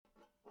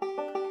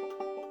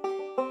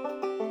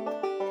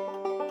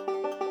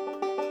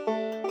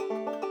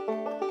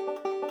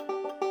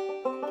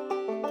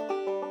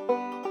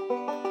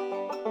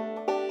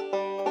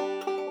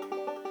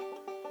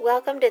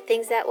Welcome to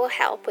Things That Will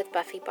Help with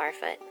Buffy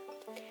Barfoot.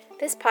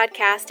 This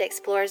podcast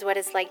explores what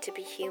it's like to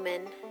be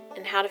human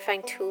and how to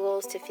find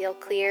tools to feel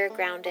clear,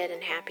 grounded,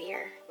 and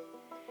happier.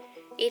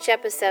 Each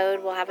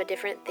episode will have a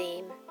different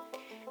theme,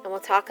 and we'll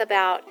talk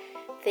about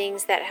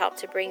things that help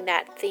to bring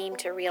that theme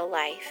to real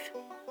life.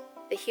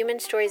 The human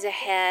stories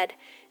ahead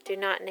do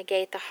not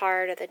negate the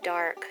hard or the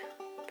dark,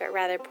 but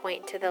rather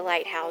point to the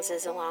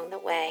lighthouses along the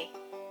way.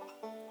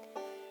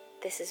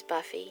 This is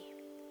Buffy.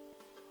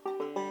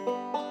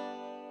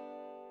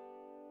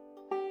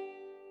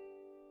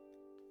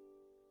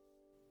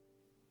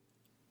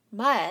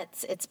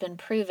 Mutts, it's been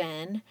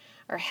proven,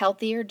 are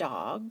healthier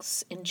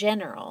dogs in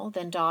general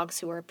than dogs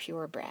who are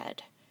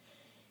purebred.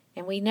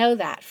 And we know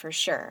that for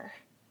sure.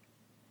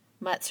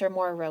 Mutts are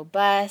more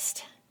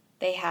robust,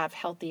 they have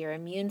healthier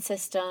immune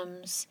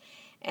systems,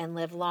 and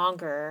live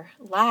longer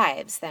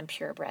lives than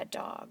purebred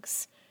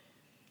dogs.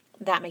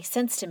 That makes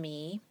sense to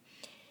me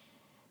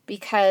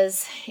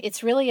because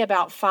it's really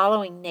about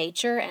following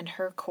nature and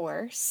her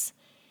course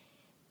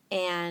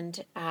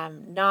and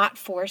not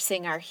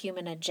forcing our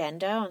human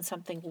agenda on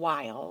something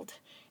wild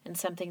and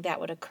something that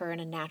would occur in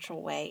a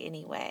natural way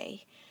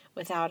anyway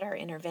without our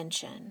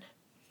intervention.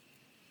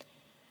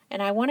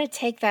 And I want to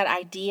take that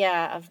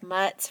idea of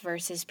mutts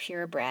versus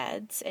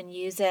purebreds and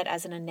use it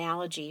as an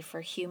analogy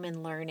for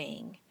human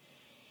learning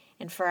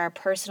and for our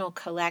personal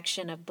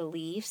collection of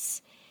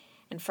beliefs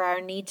and for our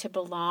need to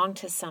belong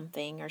to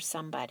something or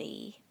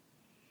somebody.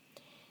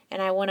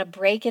 And I want to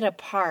break it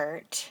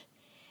apart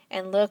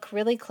and look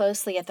really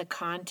closely at the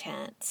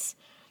contents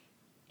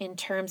in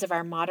terms of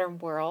our modern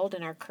world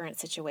and our current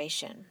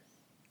situation.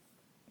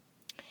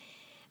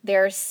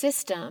 There are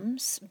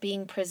systems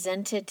being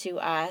presented to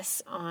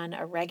us on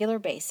a regular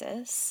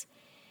basis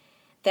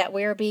that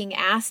we're being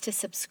asked to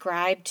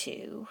subscribe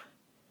to,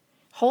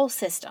 whole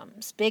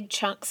systems, big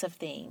chunks of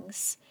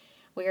things.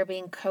 We are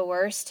being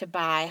coerced to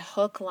buy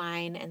hook,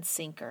 line, and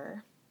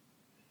sinker.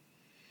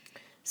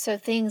 So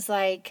things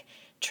like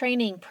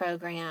training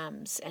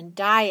programs and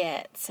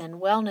diets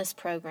and wellness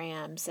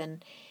programs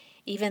and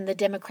even the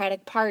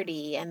Democratic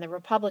Party and the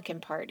Republican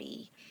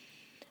Party,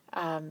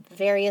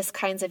 various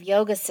kinds of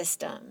yoga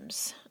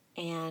systems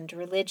and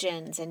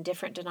religions and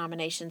different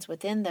denominations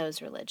within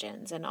those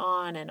religions and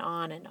on and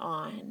on and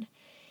on.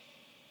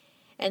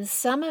 And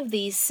some of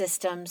these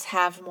systems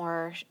have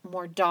more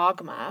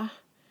dogma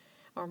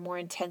or more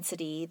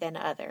intensity than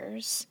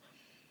others,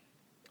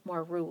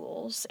 more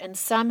rules, and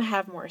some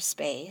have more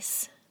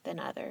space than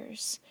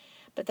others.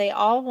 But they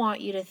all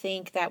want you to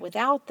think that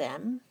without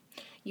them,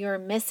 you're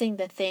missing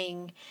the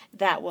thing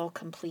that will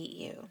complete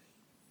you.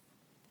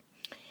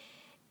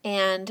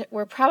 And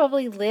we're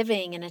probably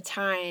living in a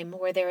time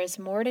where there is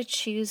more to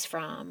choose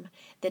from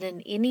than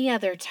in any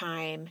other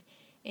time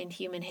in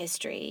human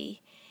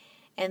history.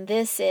 And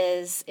this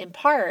is in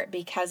part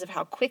because of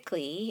how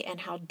quickly and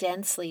how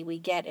densely we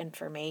get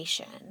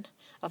information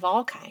of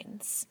all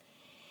kinds,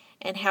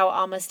 and how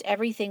almost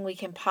everything we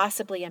can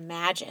possibly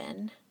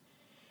imagine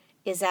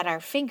is at our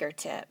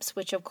fingertips,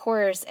 which of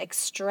course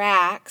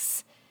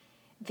extracts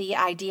the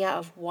idea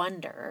of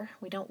wonder.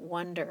 We don't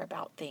wonder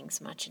about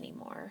things much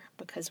anymore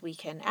because we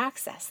can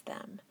access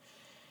them.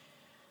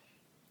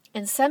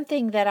 And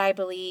something that I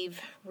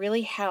believe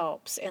really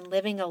helps in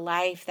living a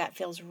life that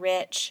feels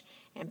rich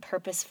and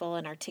purposeful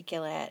and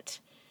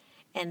articulate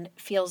and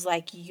feels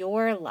like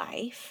your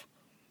life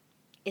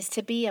is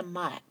to be a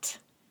mutt,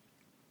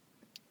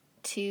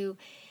 to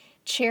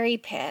cherry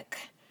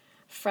pick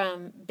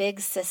from big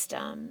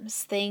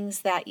systems,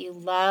 things that you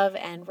love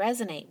and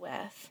resonate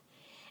with,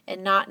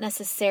 and not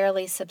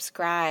necessarily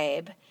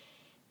subscribe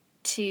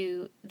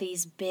to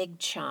these big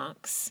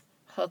chunks,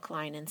 hook,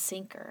 line, and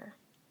sinker.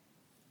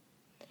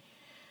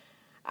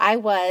 I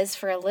was,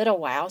 for a little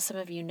while, some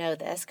of you know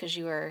this because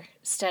you were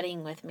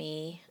studying with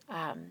me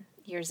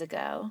years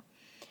ago,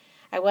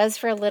 I was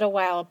for a little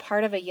while a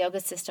part of a yoga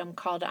system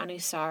called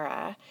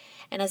Anusara,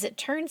 and as it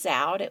turns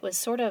out, it was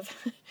sort of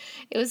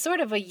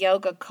a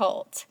yoga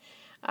cult,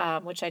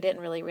 which I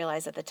didn't really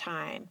realize at the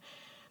time.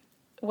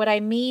 What I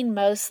mean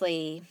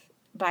mostly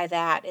by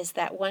that is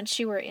that once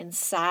you were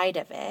inside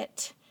of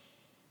it,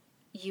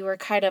 you were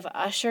kind of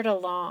ushered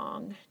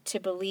along to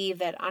believe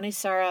that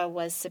Anusara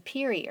was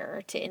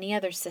superior to any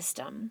other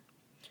system,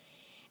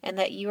 and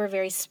that you were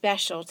very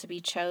special to be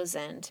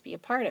chosen to be a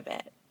part of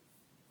it.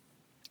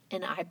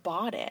 And I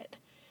bought it.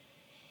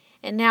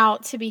 And now,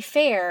 to be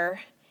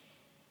fair,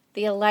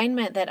 the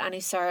alignment that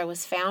Anusara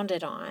was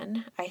founded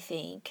on, I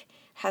think,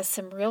 has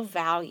some real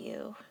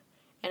value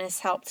and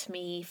has helped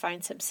me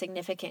find some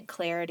significant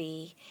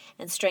clarity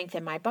and strength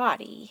in my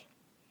body.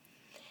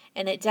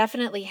 And it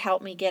definitely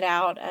helped me get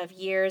out of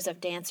years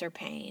of dancer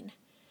pain.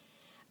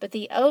 But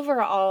the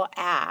overall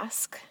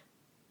ask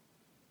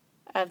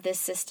of this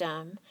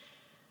system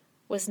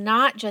was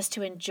not just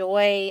to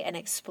enjoy and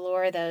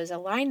explore those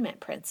alignment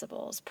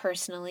principles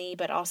personally,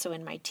 but also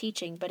in my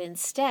teaching, but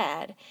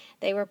instead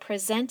they were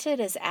presented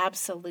as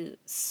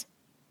absolutes,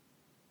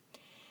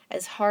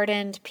 as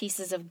hardened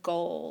pieces of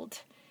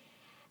gold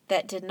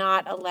that did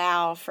not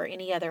allow for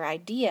any other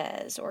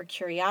ideas or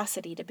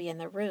curiosity to be in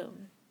the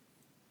room.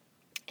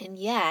 And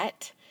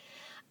yet,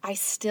 I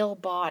still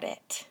bought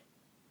it.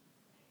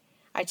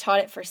 I taught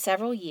it for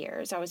several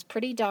years. I was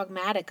pretty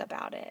dogmatic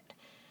about it,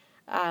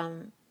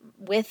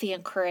 with the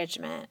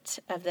encouragement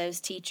of those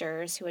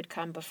teachers who had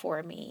come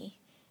before me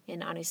in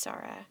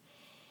Anusara.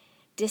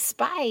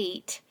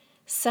 Despite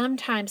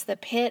sometimes the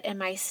pit in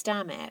my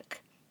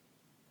stomach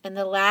and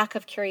the lack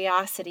of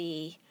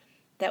curiosity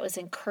that was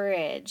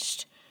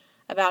encouraged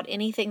about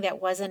anything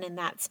that wasn't in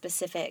that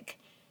specific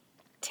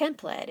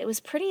template, it was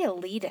pretty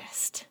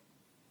elitist.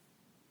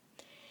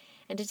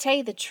 And to tell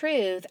you the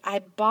truth, I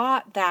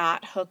bought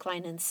that hook,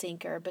 line, and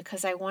sinker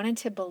because I wanted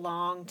to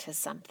belong to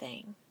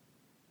something.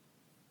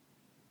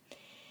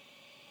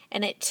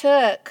 And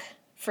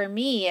for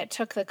me, it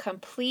took the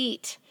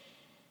complete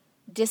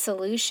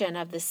dissolution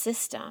of the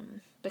system,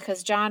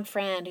 because John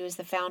Friend, who is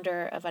the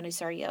founder of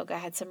Anusara Yoga,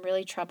 had some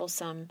really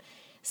troublesome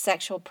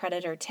sexual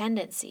predator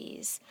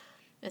tendencies.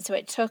 And so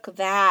it took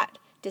that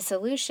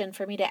dissolution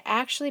for me to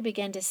actually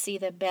begin to see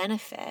the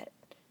benefit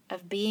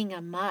of being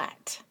a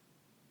mutt.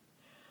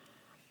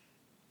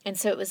 And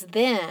so it was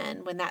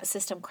then, when that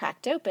system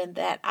cracked open,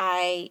 that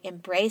I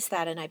embraced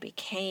that and I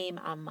became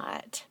a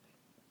mutt.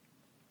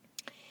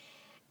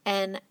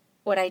 And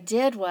what I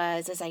did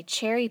was I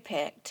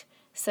cherry-picked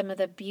some of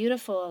the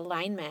beautiful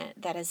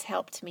alignment that has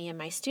helped me and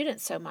my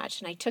students so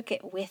much, and I took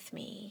it with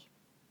me.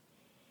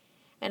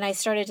 And I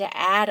started to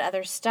add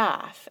other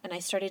stuff, and I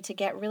started to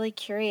get really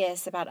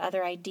curious about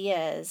other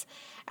ideas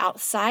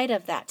outside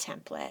of that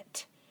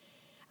template.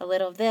 A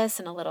little of this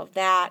and a little of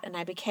that, and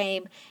I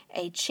became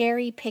a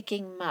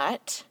cherry-picking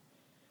mutt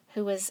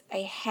who was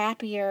a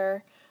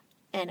happier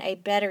and a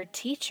better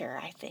teacher,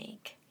 I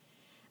think,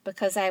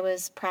 because I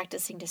was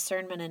practicing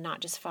discernment and not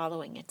just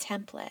following a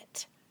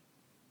template.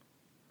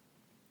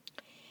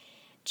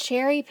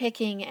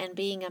 Cherry-picking and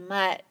being a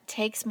mutt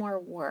takes more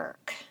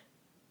work.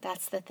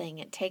 That's the thing.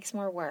 It takes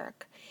more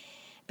work.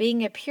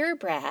 Being a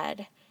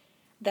purebred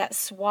that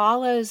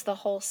swallows the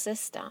whole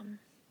system,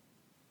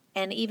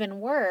 and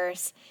even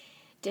worse,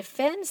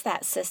 defends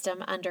that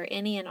system under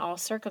any and all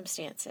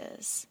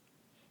circumstances,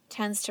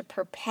 tends to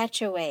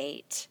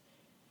perpetuate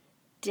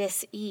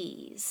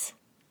dis-ease.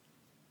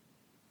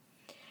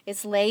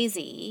 It's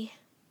lazy,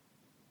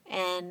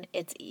 and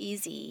it's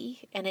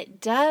easy, and it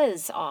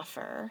does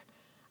offer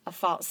a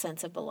false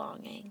sense of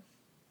belonging.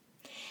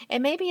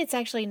 And maybe it's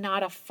actually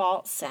not a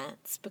false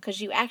sense,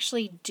 because you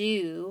actually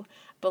do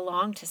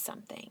belong to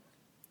something.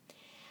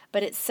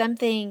 But it's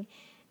something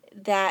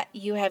that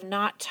you have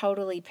not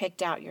totally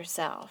picked out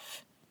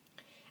yourself.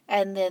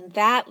 And then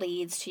that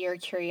leads to your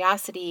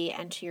curiosity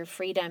and to your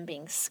freedom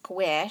being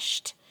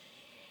squished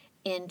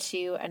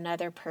into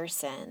another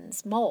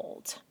person's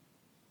mold.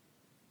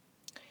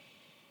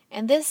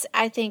 And this,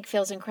 I think,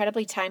 feels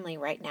incredibly timely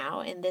right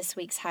now in this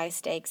week's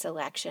high-stakes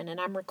election. And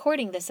I'm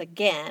recording this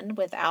again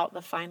without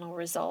the final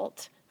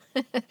result.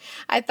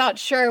 I thought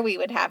sure we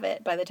would have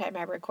it by the time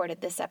I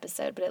recorded this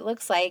episode, but it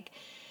looks like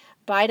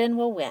Biden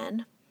will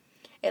win.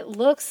 It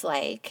looks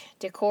like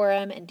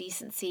decorum and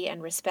decency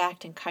and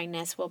respect and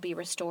kindness will be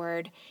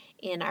restored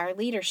in our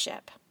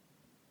leadership.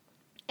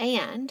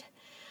 And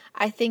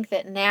I think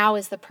that now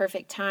is the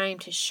perfect time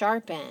to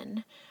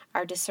sharpen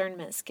our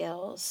discernment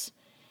skills,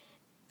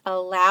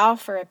 allow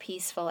for a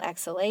peaceful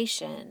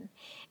exhalation,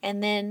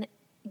 and then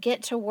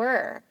get to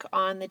work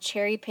on the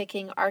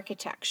cherry-picking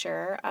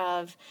architecture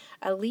of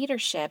a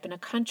leadership in a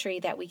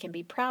country that we can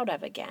be proud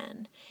of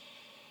again.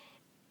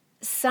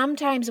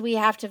 Sometimes we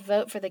have to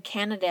vote for the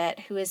candidate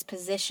who is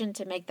positioned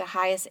to make the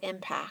highest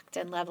impact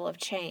and level of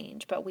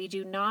change, but we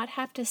do not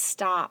have to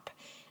stop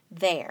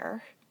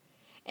there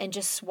and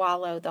just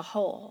swallow the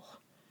whole.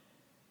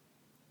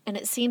 And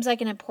it seems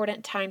like an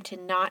important time to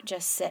not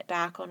just sit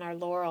back on our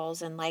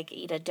laurels and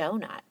eat a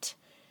donut,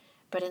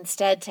 but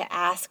instead to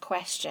ask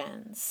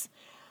questions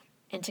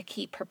and to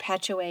keep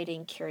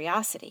perpetuating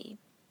curiosity.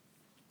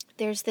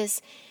 There's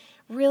this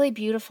really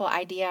beautiful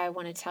idea I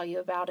want to tell you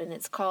about, and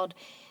it's called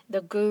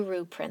the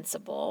guru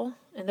principle.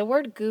 And the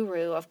word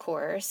guru, of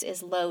course,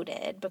 is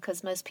loaded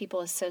because most people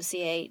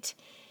associate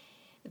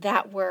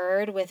that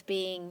word with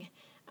being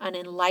an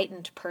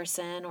enlightened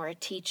person or a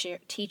teacher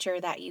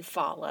that you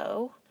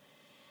follow.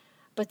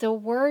 But the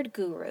word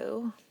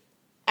guru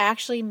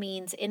actually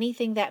means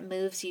anything that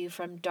moves you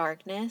from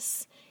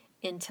darkness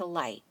into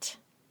light.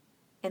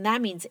 And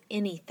that means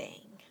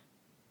anything.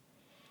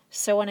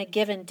 So on a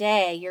given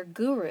day, your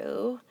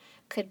guru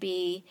could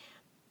be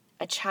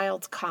a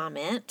child's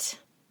comment,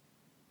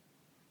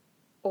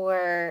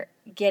 or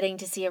getting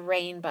to see a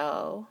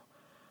rainbow,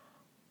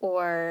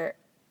 or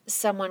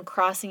someone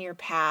crossing your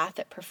path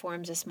that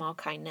performs a small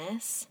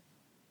kindness,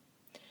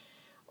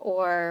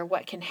 or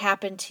what can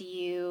happen to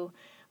you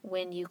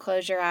when you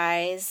close your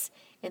eyes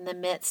in the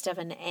midst of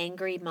an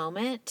angry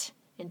moment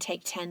and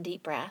take 10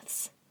 deep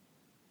breaths.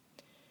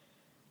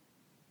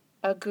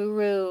 A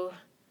guru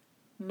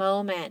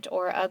moment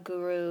or a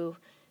guru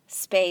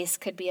space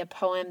could be a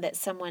poem that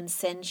someone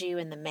sends you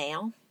in the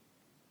mail.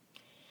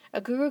 A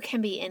guru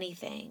can be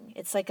anything.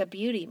 It's like a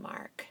beauty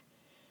mark.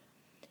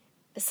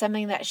 It's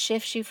something that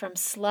shifts you from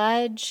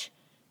sludge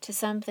to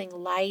something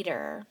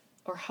lighter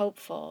or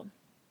hopeful.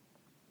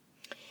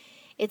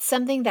 It's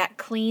something that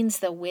cleans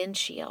the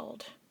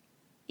windshield,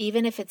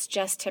 even if it's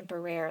just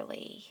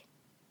temporarily.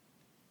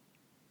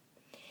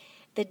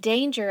 The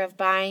danger of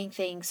buying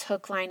things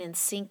hook, line, and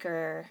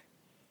sinker,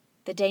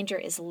 the danger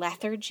is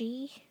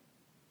lethargy.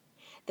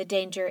 The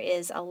danger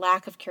is a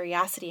lack of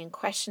curiosity and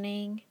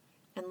questioning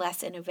and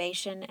less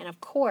innovation. And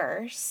of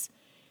course,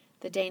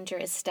 the danger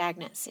is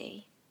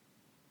stagnancy.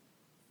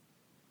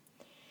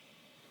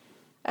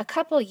 A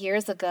couple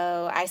years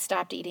ago, I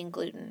stopped eating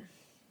gluten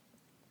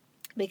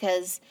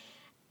because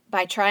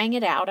by trying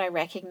it out, I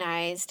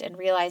recognized and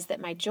realized that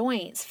my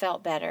joints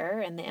felt better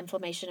and the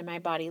inflammation in my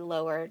body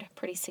lowered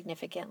pretty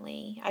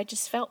significantly. I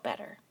just felt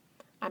better.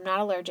 I'm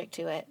not allergic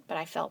to it, but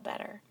I felt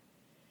better.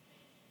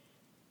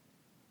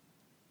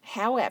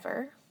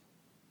 However,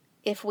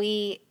 if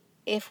we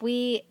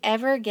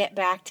ever get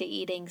back to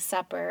eating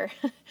supper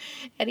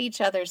at each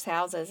other's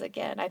houses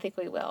again, I think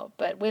we will,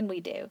 but when we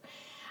do,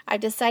 I've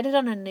decided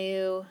on a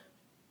new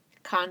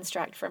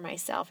construct for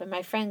myself, and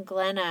my friend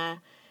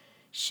Glenna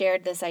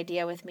shared this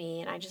idea with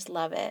me, and I just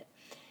love it.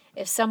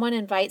 If someone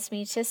invites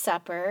me to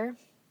supper,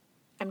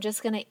 I'm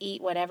just going to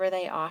eat whatever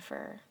they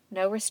offer.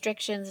 No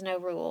restrictions, no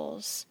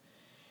rules.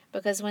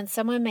 Because when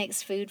someone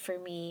makes food for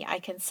me, I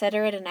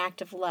consider it an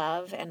act of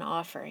love and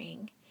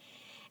offering.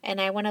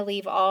 And I want to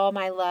leave all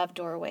my love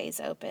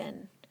doorways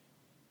open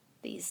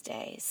these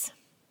days.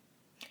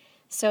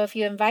 So if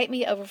you invite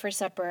me over for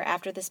supper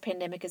after this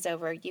pandemic is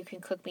over, you can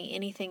cook me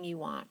anything you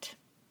want.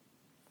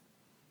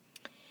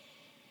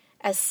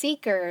 As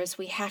seekers,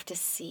 we have to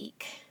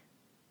seek.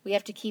 We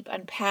have to keep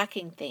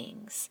unpacking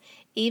things,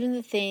 even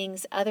the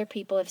things other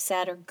people have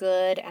said are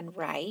good and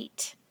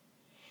right.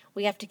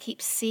 We have to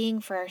keep seeing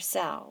for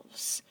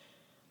ourselves.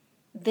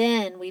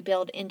 Then we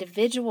build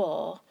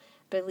individual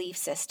belief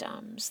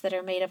systems that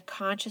are made of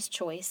conscious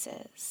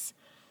choices.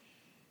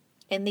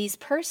 In these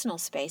personal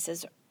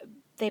spaces,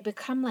 they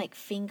become like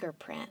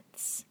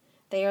fingerprints.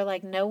 They are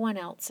like no one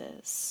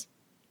else's.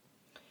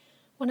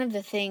 One of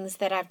the things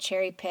that I've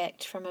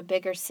cherry-picked from a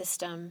bigger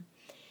system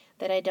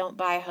that I don't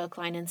buy hook,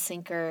 line, and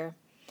sinker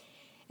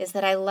is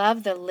that I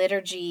love the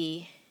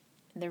liturgy,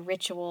 the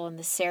ritual, and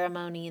the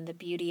ceremony, and the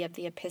beauty of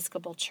the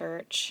Episcopal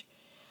Church.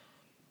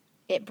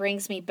 It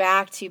brings me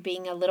back to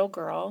being a little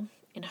girl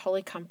in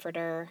Holy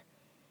Comforter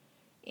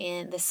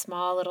in this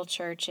small little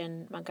church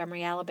in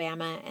Montgomery,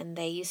 Alabama, and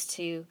they used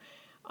to,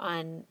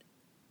 on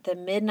the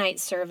midnight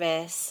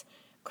service,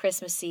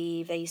 Christmas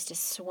Eve, they used to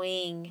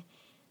swing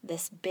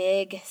this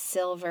big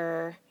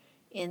silver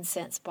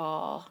incense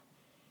ball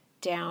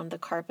down the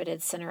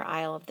carpeted center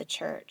aisle of the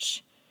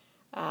church.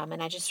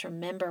 And I just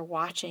remember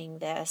watching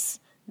this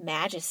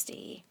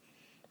majesty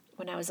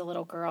when I was a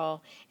little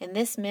girl. And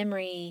this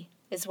memory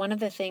is one of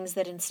the things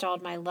that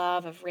installed my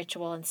love of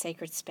ritual and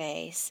sacred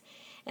space.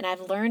 And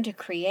I've learned to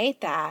create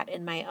that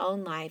in my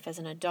own life as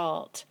an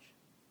adult.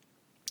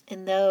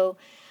 And though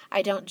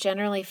I don't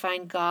generally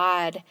find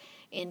God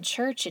in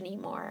church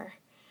anymore,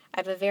 I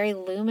have a very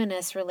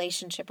luminous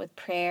relationship with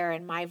prayer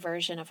and my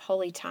version of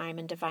holy time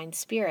and divine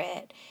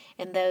spirit.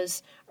 And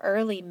those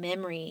early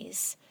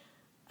memories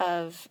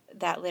of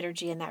that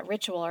liturgy and that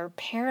ritual are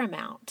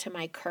paramount to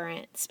my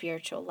current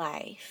spiritual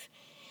life.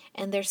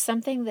 And there's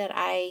something that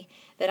I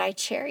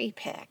cherry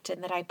picked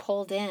and that I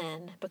pulled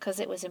in because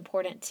it was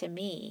important to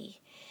me.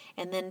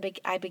 And then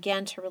I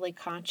began to really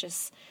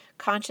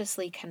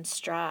consciously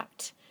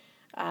construct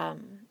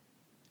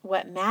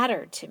what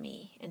mattered to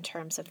me in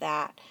terms of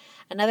that.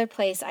 Another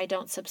place I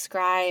don't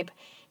subscribe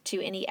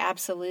to any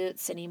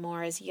absolutes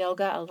anymore is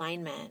yoga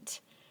alignment.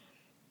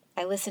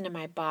 I listen to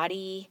my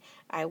body,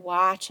 I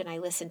watch and I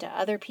listen to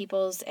other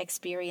people's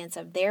experience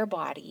of their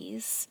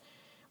bodies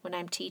when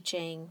I'm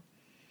teaching.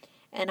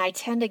 And I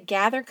tend to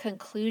gather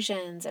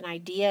conclusions and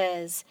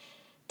ideas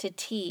to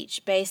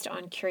teach based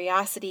on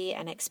curiosity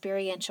and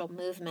experiential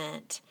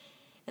movement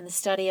and the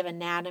study of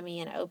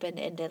anatomy and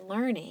open-ended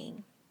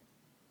learning.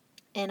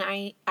 And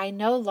I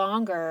no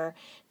longer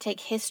take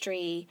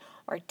history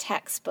or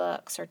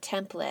textbooks or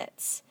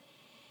templates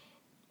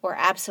or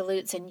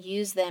absolutes and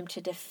use them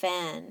to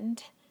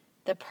defend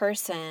the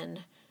person's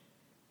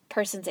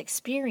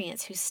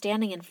experience who's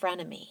standing in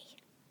front of me.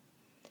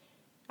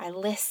 I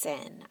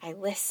listen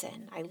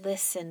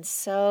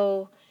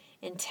so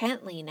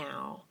intently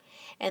now.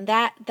 And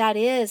that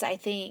is, I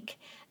think,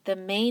 the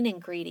main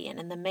ingredient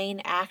and the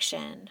main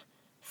action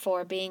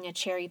for being a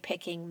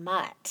cherry-picking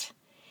mutt,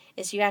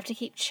 is you have to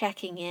keep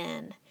checking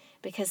in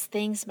because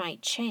things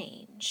might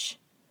change.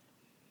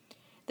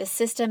 The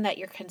system that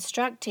you're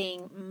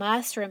constructing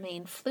must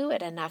remain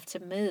fluid enough to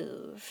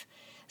move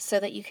so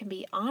that you can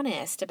be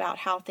honest about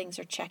how things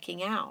are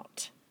checking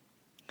out.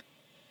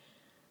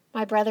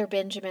 My brother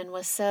Benjamin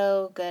was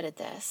so good at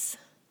this.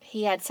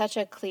 He had such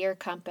a clear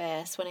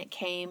compass when it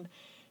came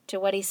to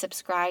what he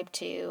subscribed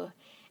to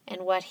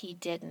and what he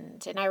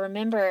didn't. And I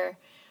remember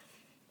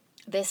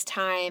this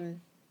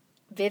time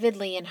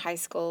vividly in high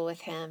school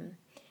with him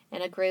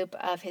and a group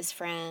of his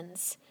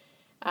friends.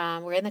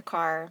 We're in the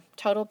car,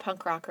 total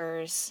punk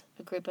rockers,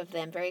 a group of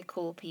them, very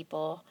cool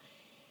people.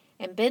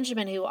 And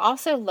Benjamin, who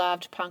also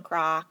loved punk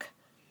rock,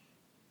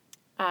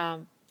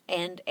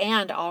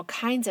 and all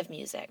kinds of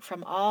music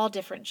from all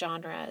different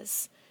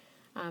genres.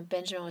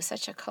 Benjamin was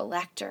such a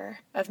collector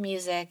of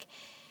music.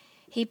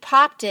 He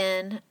popped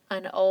in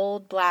an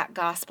old black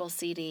gospel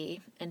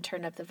CD and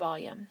turned up the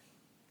volume.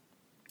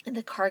 And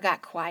the car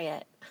got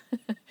quiet.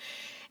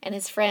 And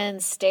his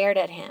friends stared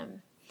at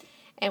him.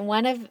 And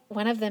one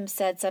of them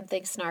said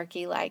something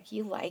snarky like,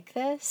 "You like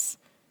this?"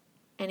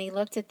 And he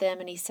looked at them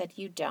and he said,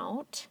 "You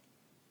don't?"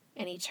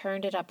 And he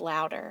turned it up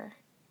louder.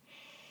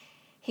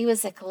 He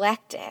was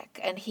eclectic,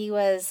 and he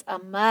was a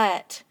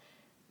mutt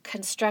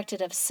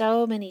constructed of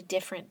so many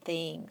different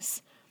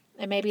things.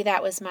 And maybe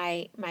that was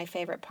my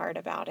favorite part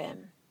about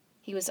him.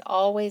 He was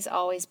always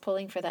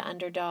pulling for the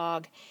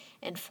underdog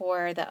and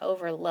for the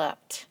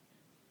overlooked.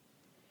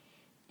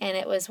 And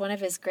it was one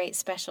of his great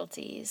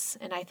specialties.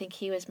 And I think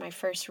he was my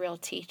first real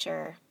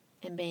teacher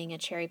in being a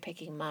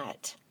cherry-picking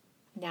mutt,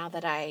 now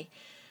that I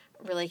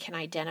really can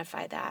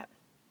identify that.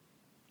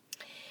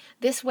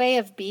 This way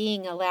of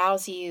being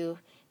allows you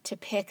to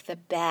pick the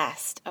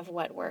best of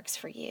what works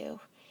for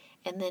you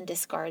and then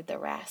discard the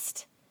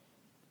rest.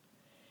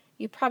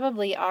 You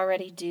probably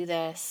already do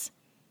this.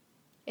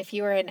 If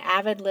you are an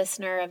avid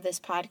listener of this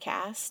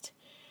podcast,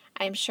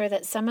 I am sure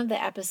that some of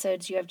the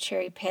episodes you have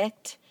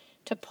cherry-picked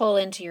to pull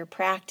into your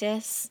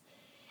practice,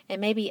 and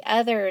maybe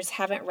others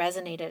haven't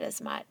resonated as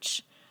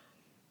much.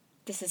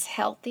 This is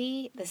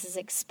healthy, this is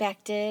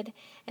expected,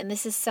 and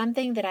this is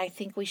something that I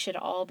think we should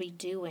all be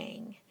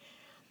doing.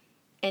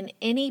 And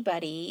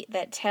anybody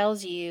that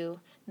tells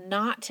you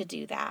not to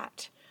do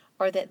that,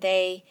 or that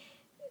they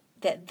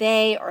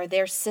or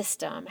their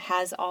system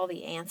has all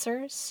the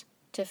answers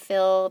to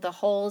fill the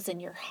holes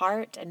in your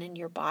heart and in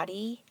your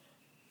body,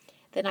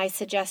 then I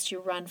suggest you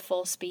run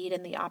full speed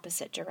in the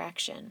opposite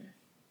direction.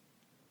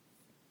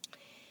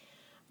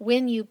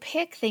 When you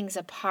pick things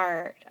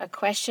apart, a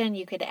question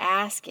you could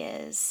ask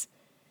is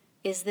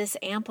this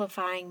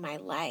amplifying my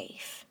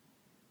life?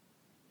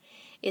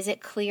 Is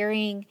it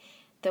clearing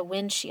the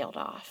windshield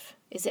off?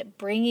 Is it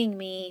bringing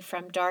me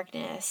from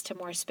darkness to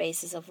more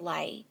spaces of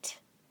light?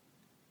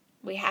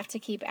 We have to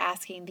keep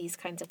asking these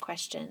kinds of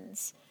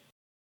questions.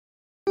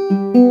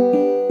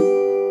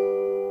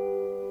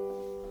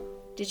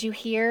 Did you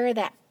hear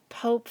that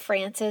Pope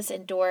Francis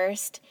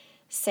endorsed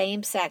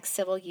same-sex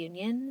civil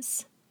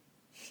unions?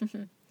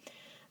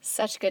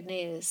 Such good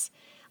news.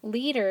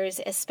 Leaders,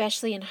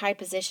 especially in high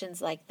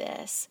positions like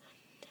this,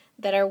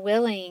 that are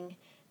willing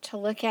to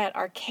look at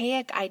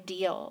archaic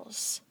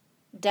ideals,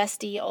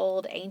 dusty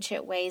old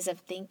ancient ways of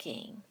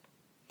thinking,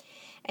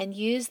 and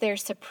use their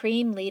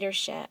supreme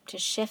leadership to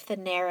shift the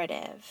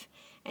narrative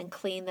and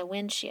clean the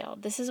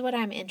windshield. This is what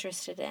I'm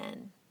interested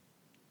in.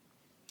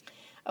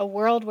 A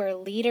world where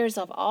leaders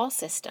of all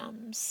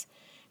systems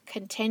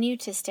continue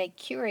to stay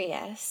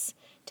curious,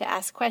 to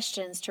ask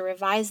questions, to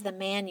revise the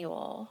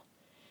manual,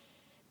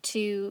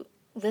 to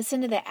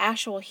listen to the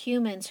actual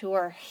humans who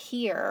are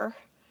here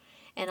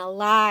and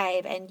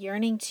alive and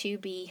yearning to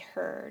be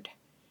heard.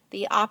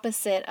 The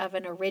opposite of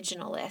an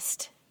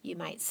originalist, you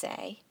might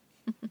say.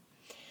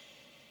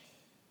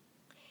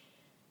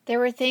 There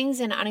were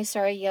things in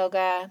Anusara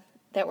Yoga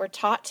that were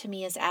taught to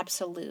me as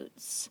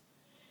absolutes,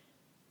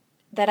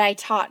 that I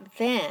taught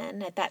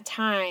then, at that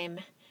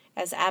time,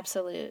 as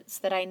absolutes,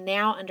 that I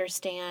now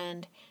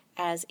understand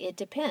as it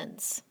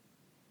depends.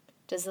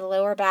 Does the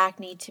lower back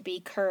need to be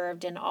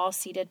curved in all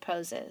seated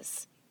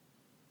poses?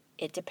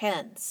 It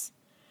depends.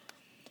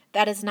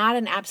 That is not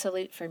an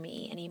absolute for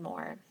me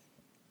anymore.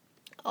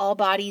 All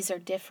bodies are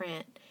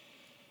different,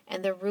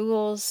 and the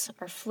rules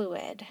are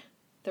fluid.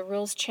 The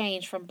rules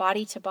change from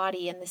body to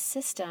body, and the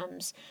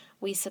systems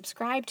we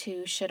subscribe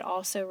to should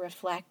also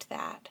reflect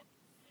that.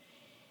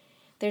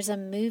 There's a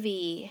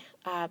movie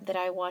that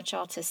I want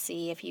y'all to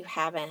see if you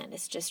haven't.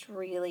 It's just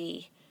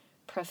really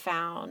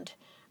profound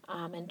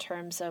in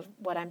terms of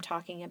what I'm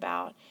talking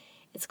about.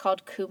 It's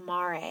called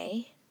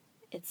Kumare.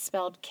 It's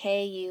spelled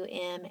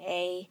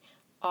Kumare,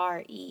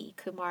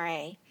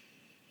 Kumare.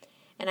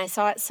 And I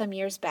saw it some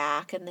years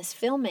back, and this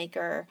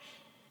filmmaker,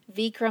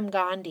 Vikram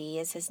Gandhi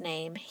is his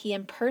name, he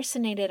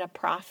impersonated a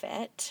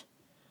prophet.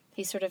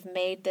 He sort of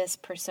made this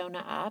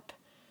persona up,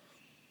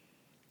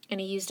 and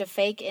he used a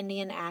fake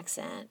Indian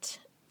accent.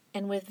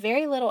 And with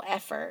very little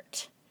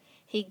effort,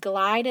 he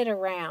glided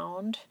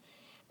around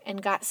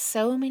and got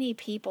so many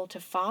people to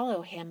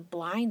follow him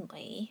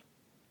blindly.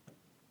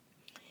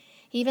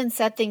 He even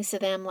said things to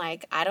them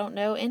like, "I don't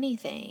know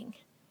anything."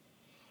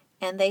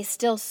 And they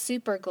still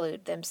super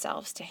glued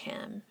themselves to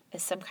him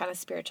as some kind of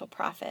spiritual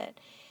prophet.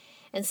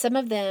 And some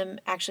of them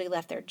actually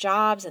left their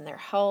jobs and their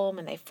home,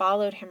 and they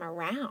followed him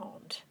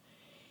around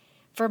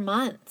for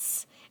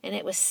months. And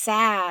it was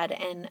sad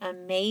and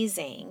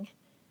amazing.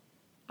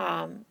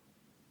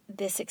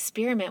 This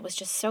experiment was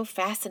just so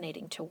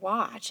fascinating to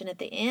watch. And at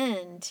the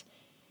end,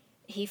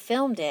 he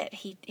filmed it.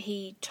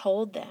 He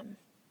told them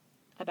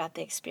about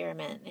the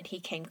experiment, and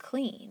he came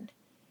clean.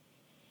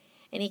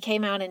 And he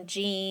came out in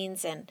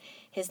jeans and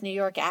his New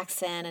York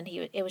accent, and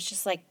it was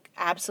just like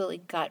absolutely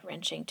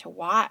gut-wrenching to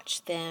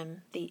watch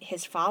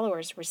his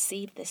followers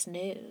receive this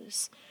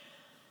news.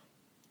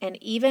 And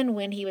even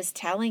when he was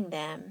telling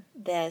them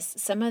this,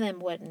 some of them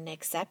wouldn't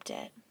accept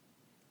it.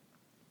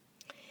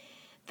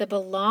 The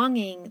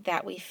belonging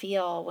that we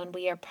feel when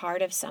we are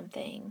part of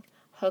something,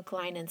 hook,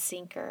 line, and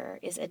sinker,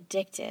 is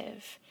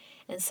addictive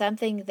and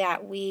something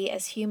that we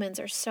as humans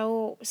are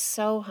so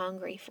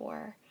hungry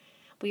for.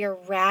 We are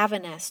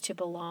ravenous to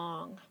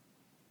belong.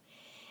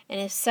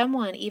 And if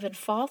someone, even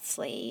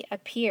falsely,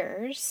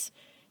 appears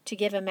to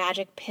give a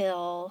magic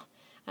pill,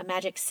 a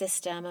magic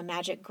system, a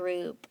magic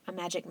group, a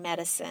magic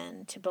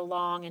medicine to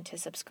belong and to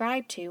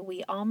subscribe to,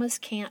 we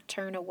almost can't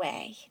turn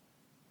away.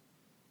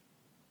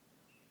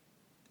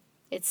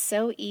 It's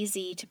so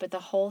easy to put the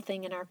whole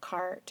thing in our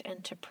cart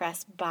and to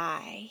press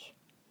buy.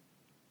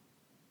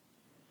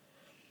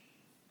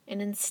 And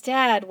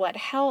instead, what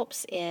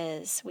helps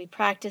is we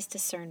practice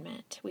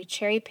discernment. We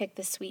cherry pick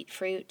the sweet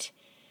fruit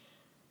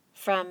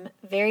from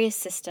various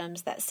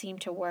systems that seem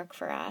to work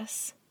for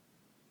us.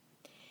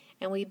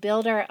 And we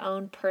build our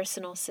own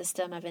personal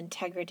system of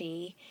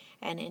integrity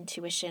and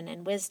intuition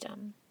and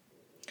wisdom.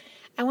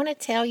 I want to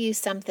tell you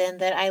something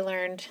that I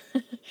learned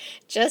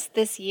just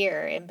this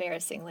year,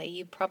 embarrassingly.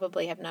 You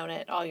probably have known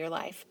it all your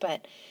life,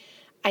 but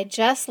I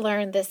just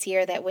learned this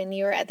year that when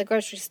you're at the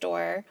grocery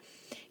store,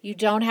 you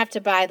don't have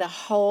to buy the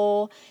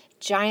whole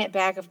giant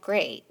bag of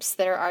grapes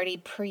that are already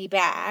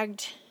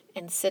pre-bagged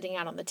and sitting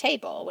out on the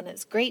table when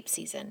it's grape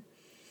season.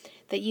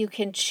 That you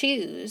can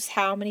choose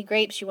how many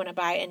grapes you want to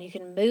buy, and you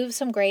can move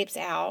some grapes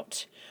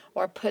out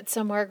or put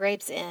some more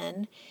grapes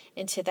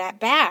into that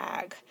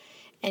bag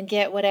and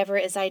get whatever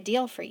is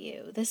ideal for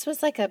you. This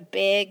was like a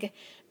big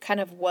kind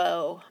of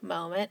whoa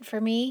moment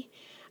for me.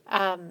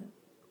 And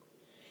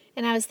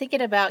I was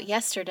thinking about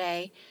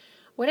yesterday,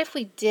 what if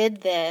we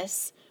did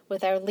this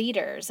with our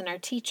leaders and our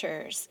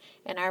teachers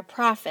and our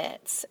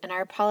prophets and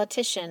our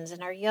politicians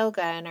and our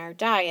yoga and our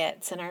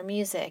diets and our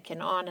music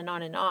and on and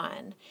on and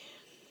on?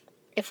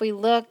 If we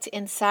looked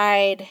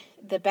inside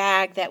the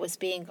bag that was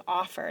being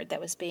offered,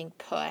 that was being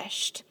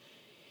pushed,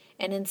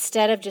 and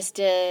instead of just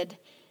did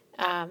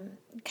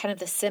kind of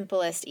the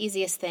simplest,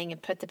 easiest thing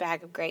and put the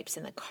bag of grapes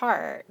in the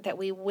cart, that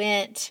we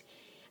went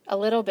a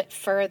little bit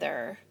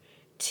further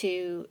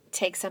to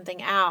take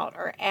something out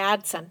or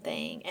add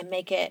something and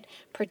make it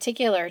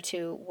particular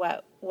to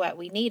what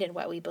we need and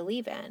what we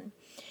believe in.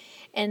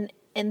 And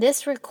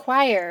this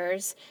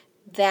requires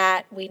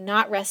that we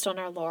not rest on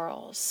our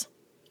laurels.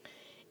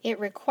 It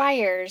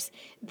requires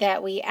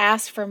that we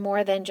ask for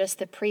more than just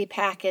the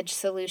prepackaged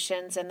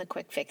solutions and the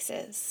quick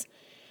fixes.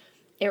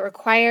 It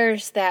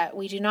requires that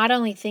we do not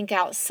only think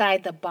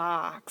outside the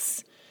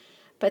box,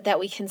 but that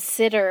we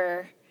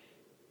consider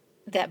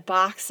that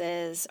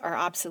boxes are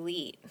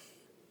obsolete,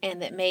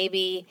 and that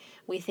maybe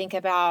we think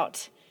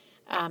about,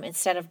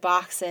 instead of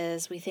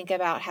boxes, we think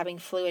about having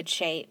fluid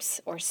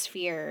shapes or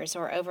spheres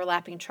or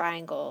overlapping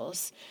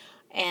triangles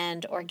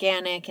and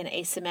organic and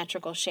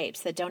asymmetrical shapes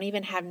that don't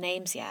even have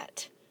names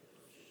yet.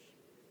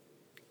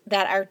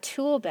 That our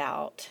tool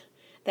belt,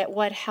 that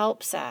what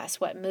helps us,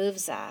 what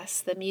moves us,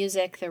 the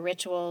music, the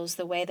rituals,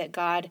 the way that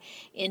God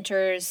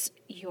enters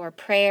your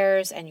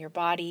prayers and your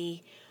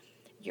body,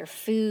 your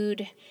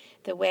food,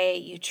 the way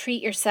you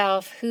treat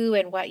yourself, who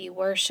and what you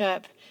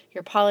worship,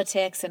 your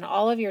politics, and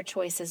all of your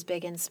choices,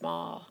 big and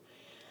small,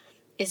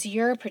 is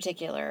your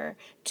particular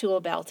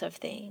tool belt of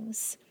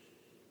things.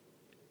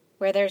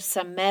 Where there's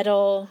some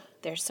metal,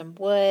 there's some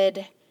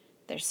wood,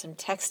 there's some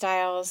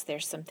textiles,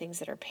 there's some things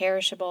that are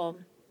perishable.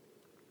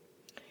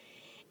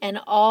 And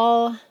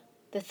all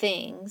the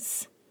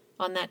things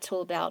on that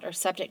tool belt are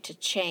subject to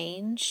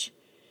change,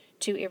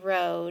 to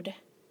erode,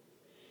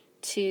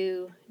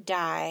 to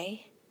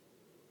die,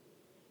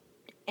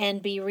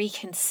 and be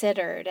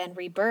reconsidered and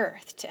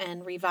rebirthed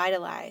and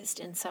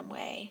revitalized in some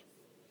way.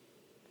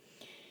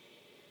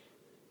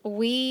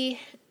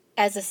 We,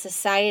 as a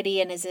society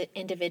and as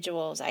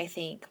individuals, I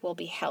think, will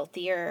be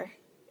healthier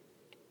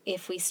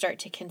if we start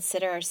to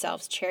consider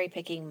ourselves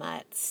cherry-picking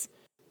mutts.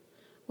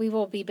 We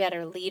will be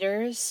better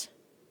leaders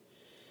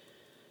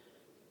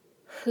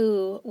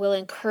who will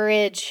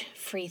encourage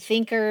free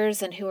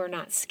thinkers and who are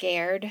not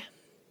scared.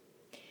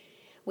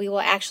 We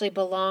will actually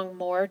belong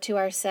more to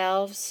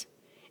ourselves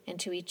and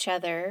to each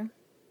other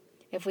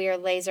if we are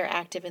laser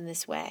active in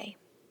this way,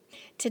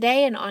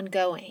 today and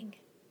ongoing.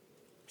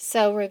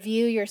 So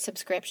review your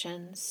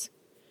subscriptions,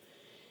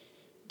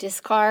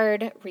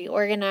 discard,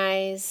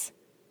 reorganize,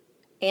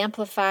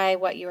 amplify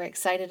what you're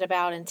excited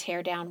about and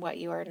tear down what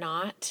you are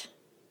not.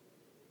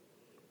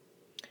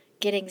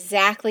 Get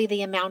exactly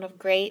the amount of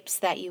grapes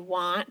that you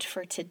want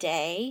for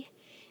today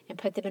and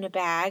put them in a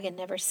bag and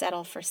never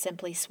settle for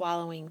simply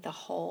swallowing the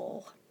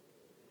whole.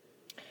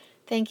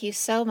 Thank you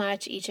so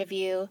much, each of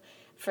you,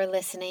 for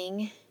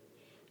listening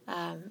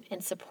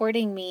and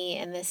supporting me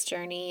in this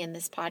journey and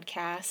this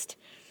podcast.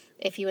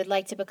 If you would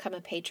like to become a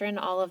patron,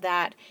 all of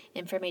that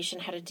information,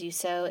 how to do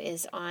so,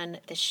 is on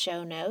the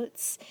show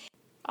notes.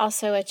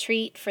 Also, a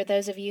treat for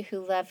those of you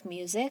who love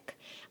music.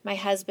 My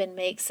husband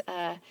makes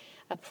a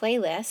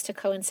playlist to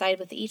coincide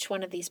with each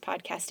one of these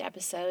podcast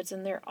episodes,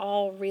 and they're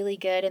all really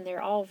good, and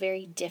they're all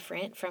very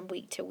different from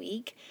week to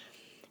week.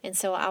 And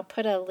so I'll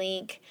put a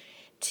link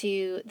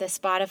to the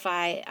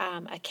Spotify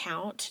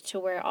account to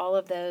where all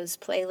of those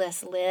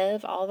playlists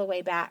live all the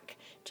way back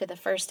to the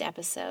first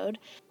episode.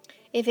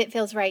 If it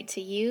feels right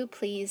to you,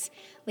 please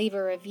leave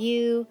a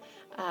review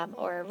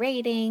or a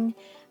rating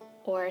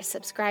or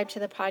subscribe to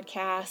the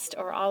podcast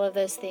or all of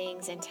those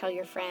things, and tell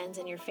your friends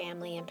and your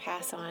family and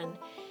pass on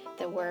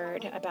the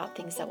word about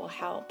things that will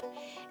help.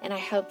 And I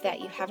hope that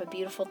you have a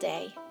beautiful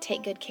day.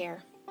 Take good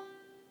care.